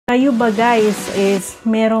Kayo ba guys is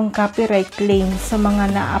merong copyright claim sa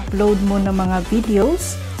mga na-upload mo na mga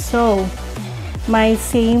videos? So, may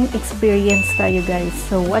same experience tayo guys.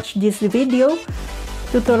 So, watch this video.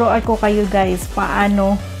 Tuturuan ko kayo guys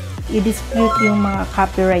paano i-dispute yung mga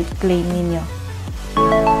copyright claim ninyo.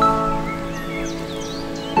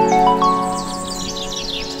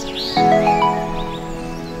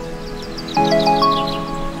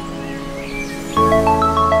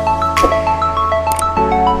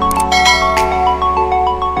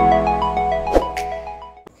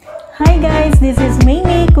 Hi guys, this is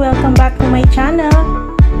Maymake. Welcome back to my channel.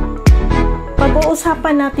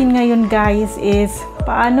 Pag-uusapan natin ngayon guys is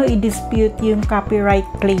paano i-dispute yung copyright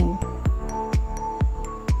claim.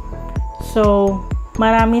 So,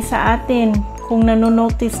 marami sa atin kung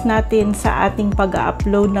nanonotice natin sa ating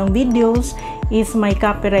pag-upload ng videos is may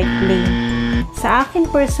copyright claim. Sa akin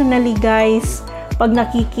personally guys, pag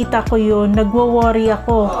nakikita ko yun, nagwo-worry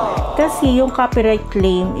ako kasi yung copyright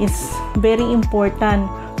claim is very important.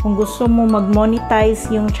 Kung gusto mo mag-monetize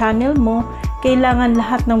yung channel mo, kailangan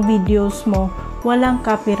lahat ng videos mo walang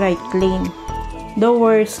copyright claim. The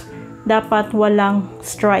worst, dapat walang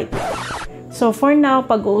strike. So for now,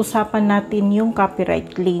 pag-uusapan natin yung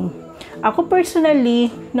copyright claim. Ako personally,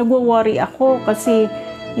 nagwo-worry ako kasi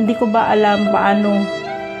hindi ko ba alam paano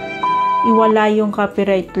iwala yung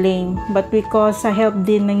copyright claim. But because sa help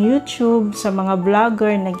din ng YouTube, sa mga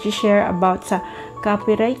vlogger nag-share about sa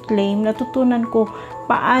copyright claim, natutunan ko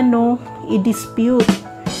paano i-dispute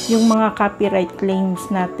yung mga copyright claims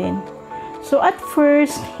natin. So at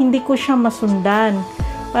first, hindi ko siya masundan.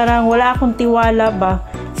 Parang wala akong tiwala ba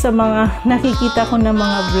sa mga nakikita ko na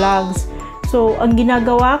mga vlogs. So ang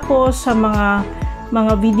ginagawa ko sa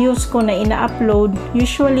mga videos ko na ina-upload,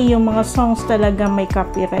 usually yung mga songs talaga may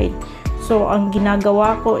copyright. So ang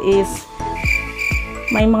ginagawa ko is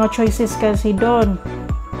may mga choices kasi doon.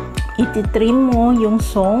 Iti-trim mo yung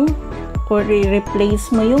song or i-replace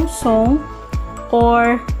mo yung song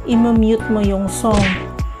or i-mute mo yung song.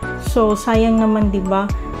 So sayang naman 'di ba?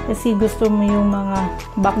 Kasi gusto mo yung mga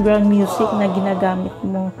background music na ginagamit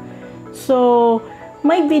mo. So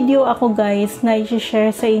may video ako guys na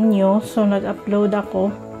i-share sa inyo. So nag-upload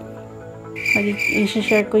ako.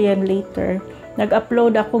 I-share ko yan later.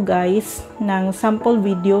 Nag-upload ako guys ng sample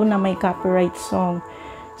video na may copyright song.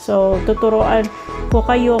 So tuturuan ko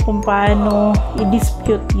kayo kung paano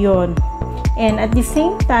i-dispute yon. And at the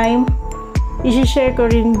same time, i-share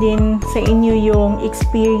ko rin din sa inyo yung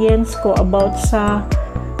experience ko about sa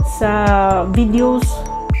videos.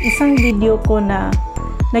 Isang video ko na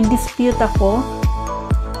nag-dispute ako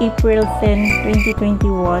April 10,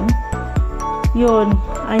 2021. Yun,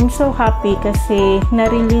 I'm so happy kasi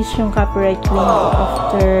na-release yung copyright claim ko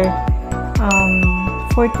after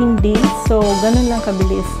 14 days. So, ganun lang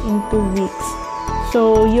kabilis in 2 weeks.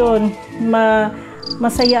 So, yun,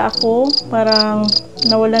 masaya ako, parang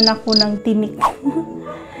nawalan ako ng tinik.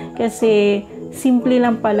 Kasi simple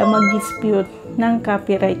lang pala mag-dispute ng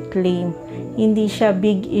copyright claim. Hindi siya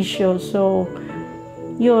big issue. So,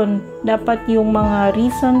 yun, dapat yung mga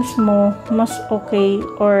reasons mo mas okay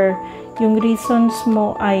or yung reasons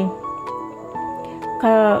mo ay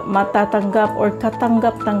matatanggap or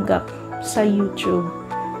katanggap-tanggap sa YouTube.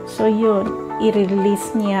 So, yun,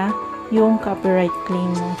 i-release niya yung copyright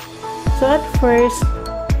claim mo. So, at first,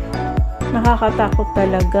 nakakatakot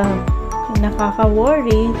talaga.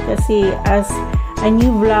 Nakaka-worry kasi as a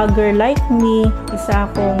new vlogger like me,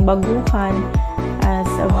 isa akong baguhan as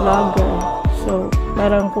a vlogger. So,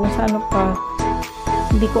 parang kung saan pa,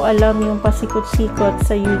 hindi ko alam yung pasikot-sikot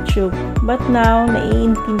sa YouTube. But now,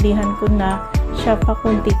 naiintindihan ko na siya pa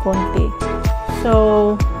konti-konti. So,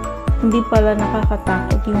 hindi pala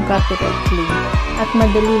nakakatakot yung copyright claim.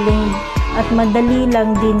 At madali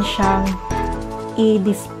lang din siyang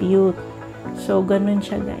i-dispute. So, ganun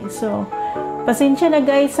siya guys. So, pasensya na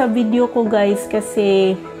guys sa video ko guys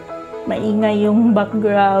kasi maingay yung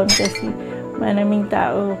background kasi maraming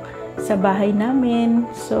tao sa bahay namin.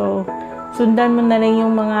 So, sundan mo na lang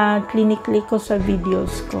yung mga clinic-click ko sa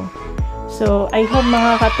videos ko. So, I hope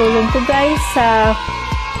makakatulong to guys sa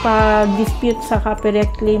pag-dispute sa copyright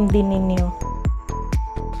claim din ninyo.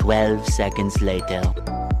 12 seconds later.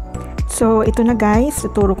 So, ito na guys,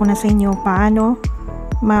 ituro ko na sa inyo paano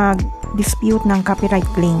mag-dispute ng copyright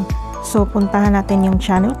claim. So, puntahan natin yung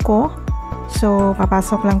channel ko. So,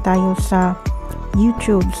 papasok lang tayo sa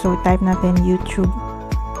YouTube. So, type natin YouTube.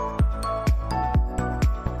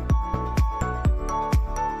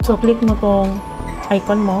 So, click mo tong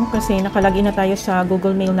icon mo kasi nakalagin na tayo sa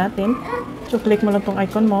Google Mail natin. So, click mo lang tong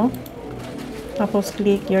icon mo. Tapos,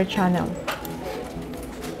 click your channel.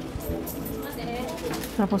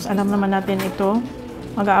 Tapos alam naman natin ito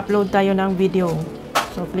mag-upload tayo ng video.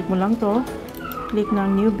 So, click mo lang to. Click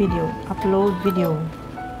ng new video. Upload video.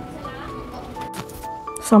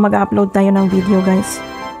 So, mag-upload tayo ng video, guys.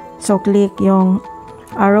 So, click yung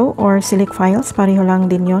arrow or select files. Pareho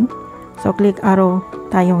lang din yon. So, click arrow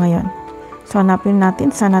tayo ngayon. So, hanapin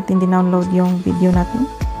natin. Saan natin din-download yung video natin.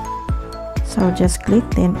 So, just click,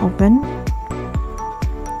 then open.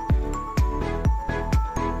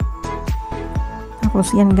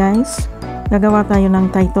 Tapos, yan guys. Gagawa tayo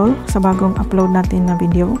ng title sa bagong upload natin na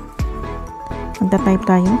video. Magta-type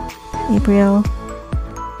tayo. April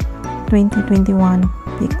 2021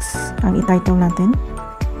 pics ang i-title natin.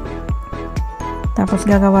 Tapos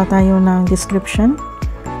gagawa tayo ng description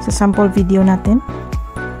sa sample video natin.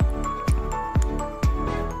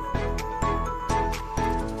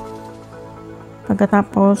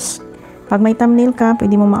 Pagkatapos, pag may thumbnail ka,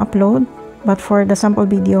 pwede mo ma-upload. But for the sample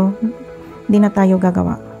video, hindi na tayo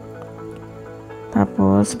gagawa.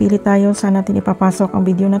 Tapos, pili tayo saan natin ipapasok ang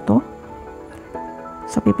video na to.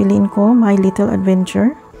 So, pipiliin ko My Little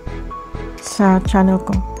Adventure sa channel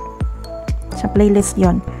ko. Sa playlist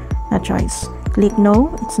yon na choice. Click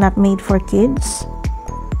no, it's not made for kids.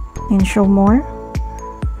 And show more.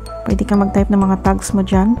 Pwede ka mag-type ng mga tags mo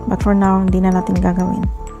dyan. But for now, hindi na natin gagawin.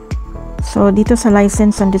 So, dito sa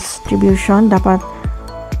license and distribution, dapat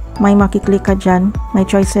may makiklik ka dyan. May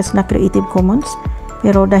choices na Creative Commons.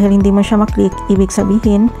 Pero dahil hindi mo siya maklik, ibig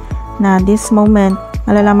sabihin na this moment,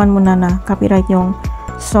 malalaman mo na copyright yung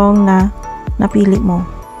song na napili mo.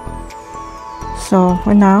 So,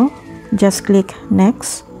 for now, just click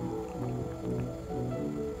next.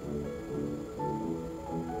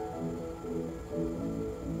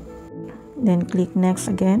 Then click next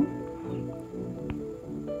again.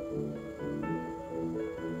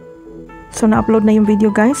 So, na-upload na yung video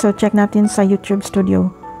guys. So, check natin sa YouTube Studio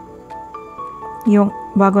yung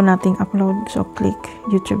bago nating upload. So, click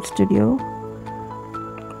YouTube Studio.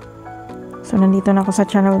 So, nandito na ako sa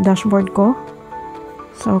channel dashboard ko.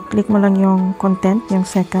 So, click mo lang yung content, yung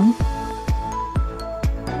second.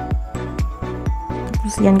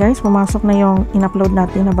 Tapos yan guys, pumasok na yung in-upload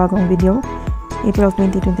natin na bagong video. April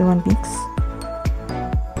 2021 pics.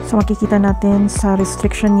 So, makikita natin sa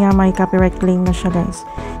restriction niya, may copyright claim na siya guys.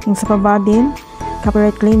 Yung sa baba din,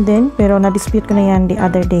 copyright claim din, pero na-dispute ko na yan the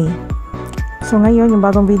other day. So, ngayon, yung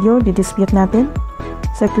bagong video, di-dispute natin.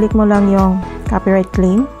 So, click mo lang yung copyright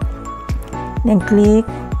claim. Then, click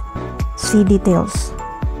see details.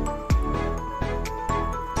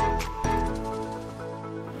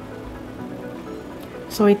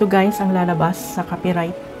 So, ito guys, ang lalabas sa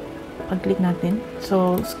copyright. Pag-click natin.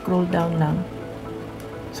 So, scroll down lang.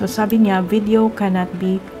 So, sabi niya, video cannot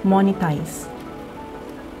be monetized.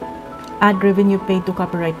 Add revenue paid to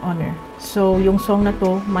copyright owner. So, yung song na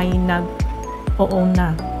to, may nag-own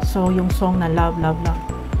na. So, yung song na Love, Love, Love.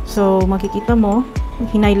 So, makikita mo,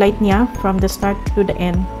 hinighlight niya from the start to the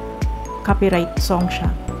end, copyright song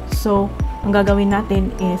siya. So, ang gagawin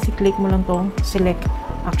natin is, i-click mo lang tong select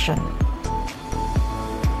action.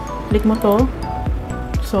 Click mo to.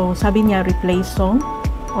 So, sabi niya replace song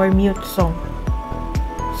or mute song.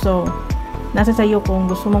 So, nasa sa'yo kung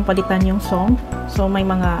gusto mong palitan yung song. So, may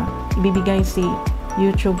mga ibibigay si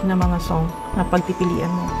YouTube na mga song na pagpipilian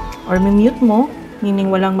mo. Or mute mo, meaning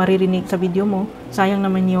walang maririnig sa video mo. Sayang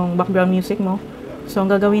naman yung background music mo. So, ang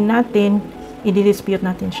gagawin natin, i-dispute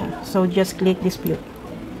natin siya. So, just click dispute.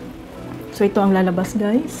 So, ito ang lalabas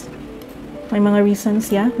guys. May mga reasons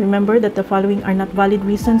ya. Remember that the following are not valid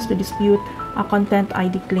reasons to dispute a content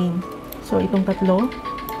ID claim. So, itong tatlo.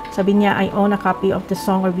 Sabi niya, I own a copy of the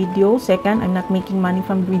song or video. Second, I'm not making money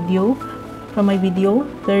from my video.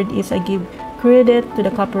 Third is I give credit to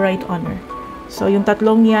the copyright owner. So, yung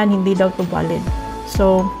tatlong yan, hindi daw to valid.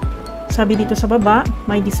 So, sabi dito sa baba,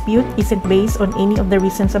 my dispute isn't based on any of the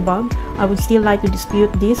reasons above. I would still like to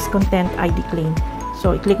dispute this content ID claim.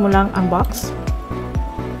 So, i-click mo lang ang box.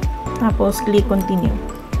 Tapos, click continue.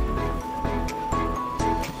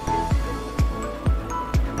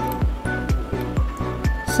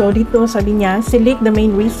 So, dito sabi niya, select the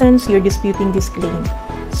main reasons you're disputing this claim.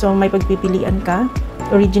 So, may pagpipilian ka.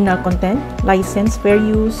 Original content, license, fair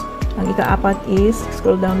use. Ang ika-apat is,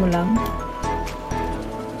 scroll down mo lang.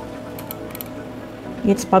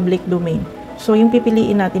 It's public domain. So, yung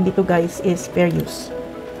pipiliin natin dito guys is fair use.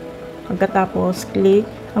 Pagkatapos, click.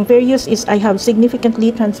 Ang fair use is I have significantly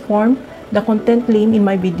transformed the content claim in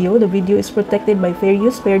my video. The video is protected by fair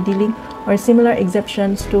use, fair dealing, or similar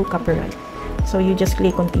exceptions to copyright. So, you just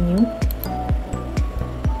click continue.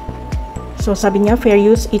 So, sabi niya, fair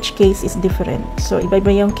use, each case is different. So,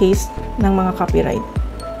 iba-iba yung case ng mga copyright.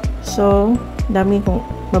 So, dami kung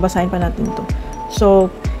babasahin pa natin to.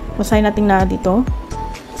 So, basahin natin na dito.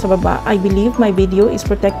 sa baba, I believe my video is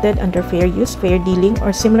protected under fair use, fair dealing, or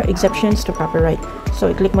similar exceptions to copyright. So,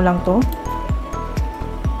 i-click mo lang to.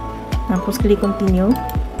 Tapos, click continue.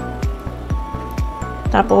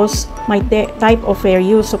 Tapos, may type of fair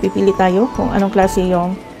use. So, pipili tayo kung anong klase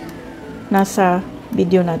yung nasa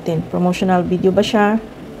video natin. Promotional video ba siya?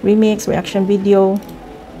 Remix, reaction video.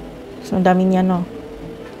 So, ang dami niya, no?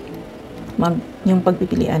 Yung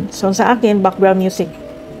pagpipilian. So, sa akin, background music.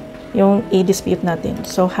 Yung i-dispute natin.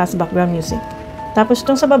 So, has background music. Tapos,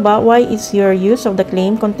 itong sa baba, why is your use of the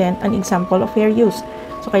claim content an example of fair use?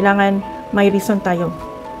 So, kailangan may reason tayo.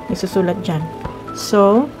 May susulat dyan.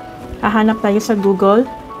 So, hahanap tayo sa Google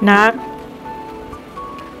na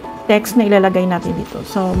text na ilalagay natin dito.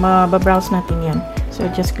 So, mababrowse natin yan. So,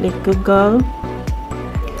 just click Google.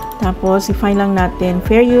 Tapos, i-find lang natin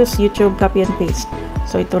fair use, YouTube, copy and paste.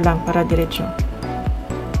 So, ito lang para diretso.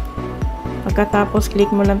 Pagkatapos, click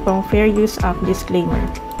mo lang tong fair use app disclaimer.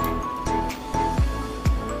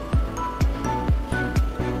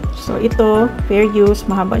 So, ito, fair use,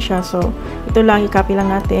 mahaba siya. So, ito lang, i-copy lang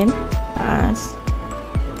natin.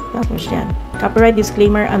 Tapos yan. Copyright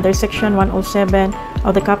disclaimer under Section 107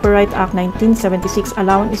 of the Copyright Act 1976.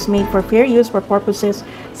 Allowance is made for fair use for purposes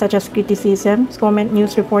such as criticism, comment,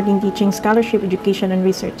 news reporting, teaching, scholarship, education, and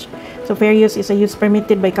research. So, fair use is a use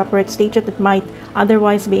permitted by copyright statute that might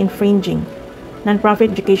otherwise be infringing.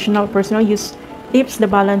 Non-profit, educational, personal use tips the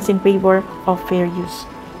balance in favor of fair use.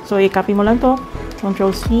 So, i-copy mo lang to.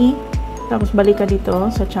 Ctrl-C. Tapos, balik ka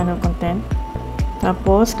dito sa channel content.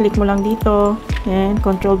 Tapos, click mo lang dito. And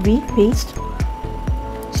Ctrl-V, paste.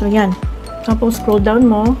 So, yan. Tapos, scroll down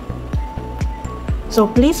mo. So,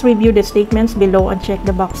 please review the statements below and check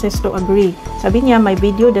the boxes to agree. Sabi niya, my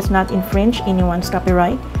video does not infringe anyone's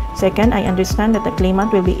copyright. Second, I understand that the claimant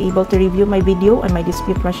will be able to review my video and my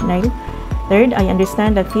dispute rationale. Third, I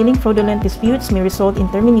understand that filing fraudulent disputes may result in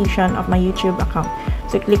termination of my YouTube account.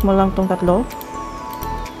 So, click mo lang tong tatlo.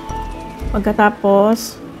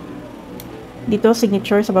 Pagkatapos, dito,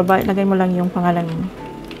 signature, sa baba, ilagay mo lang yung pangalan mo.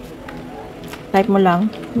 Type mo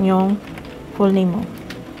lang yung full name mo.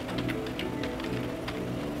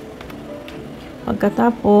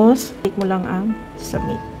 Pagkatapos, click mo lang ang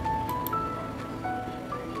submit.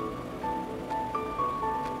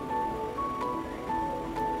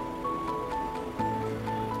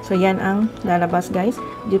 So, yan ang lalabas, guys.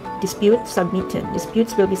 Dispute submitted.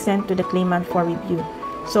 Disputes will be sent to the claimant for review.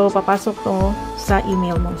 So, papasok to sa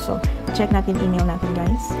email mo. So, check natin email natin,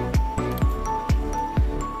 guys.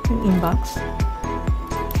 Yung inbox.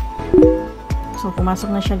 So,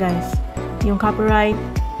 pumasok na siya, guys. Yung copyright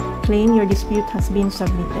claim, your dispute has been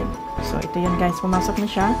submitted. So, ito yun, guys. Pumasok na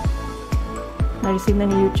siya. Na-receive na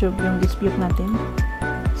ni YouTube yung dispute natin.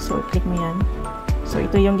 So, click mo yan. So,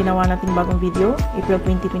 ito yung ginawa nating bagong video, April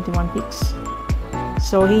 2021 pics.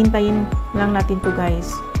 So, hihintayin lang natin to,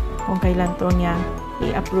 guys, kung kailan to niya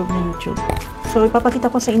i-approve ni YouTube. So, ipapakita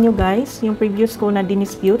ko sa inyo, guys, yung previous ko na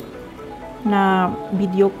dinispute na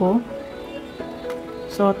video ko.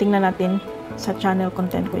 So, tingnan natin sa channel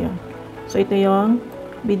content ko yun. So, ito yung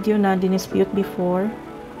video na dinispute before.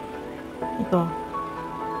 Ito.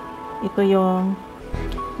 Ito yung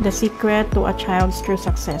The Secret to a Child's True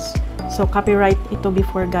Success. So, copyright ito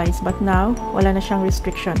before, guys. But now, wala na siyang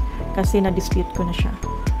restriction kasi na-dispute ko na siya.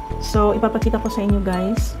 So, ipapakita ko sa inyo,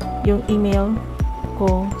 guys, yung email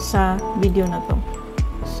ko sa video na to.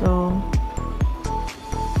 So,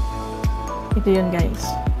 ito yun,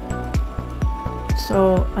 guys.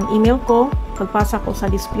 So, ang email ko, pagpasa ko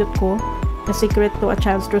sa dispute ko, The Secret to a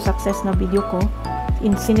Child's True Success na video ko,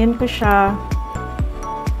 sinend ko siya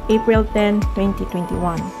April 10,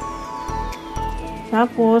 2021.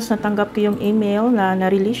 Tapos, natanggap ko yung email na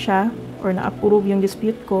na-release siya or na-approve yung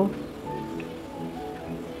dispute ko.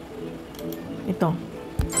 Ito.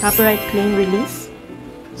 Copyright claim release.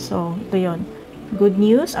 So, ito yun. Good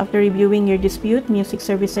news, after reviewing your dispute, Music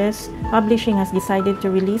Services Publishing has decided to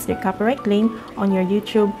release their copyright claim on your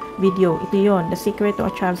YouTube video. Ito yun, The Secret to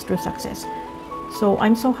a Child's True Success. So,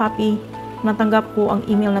 I'm so happy natanggap ko ang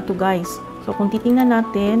email na to, guys. So, kung titingnan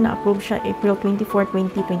natin, na-approve siya April 24,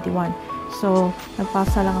 2021. So,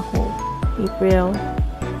 nagpasa lang ako April,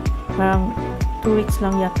 parang 2 weeks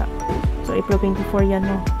lang yata. So, April 24 yan,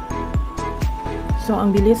 no? So,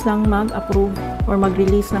 ang bilis lang mag-approve or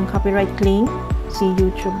mag-release ng copyright claim si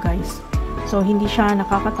YouTube, guys. So, hindi siya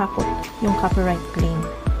nakakatakot yung copyright claim.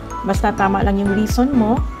 Basta tama lang yung reason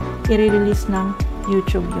mo, i-release ng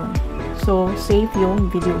YouTube yun. So, safe yung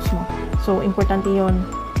videos mo. So, importante yun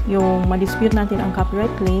yung ma-dispute natin ang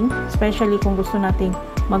copyright claim, especially kung gusto nating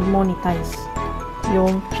mag-monetize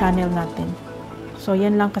yung channel natin. So,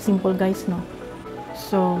 yan lang kasimple, guys, no?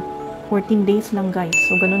 So, 14 days lang guys.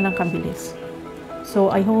 So, ganun lang kabilis.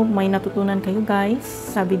 So, I hope may natutunan kayo guys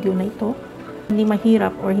sa video na ito. Hindi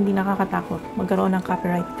mahirap or hindi nakakatakot magkaroon ng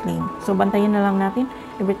copyright claim. So, bantayan na lang natin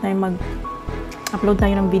every time mag-upload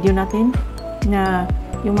tayo ng video natin na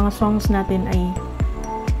yung mga songs natin ay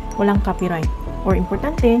walang copyright. Or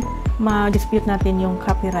importante, ma-dispute natin yung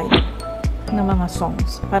copyright ng mga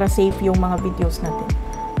songs para safe yung mga videos natin.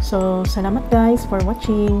 So, salamat guys for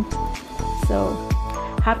watching. So,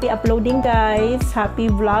 happy uploading guys, happy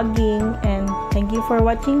vlogging, and thank you for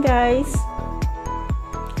watching guys.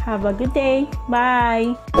 Have a good day.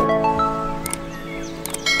 Bye!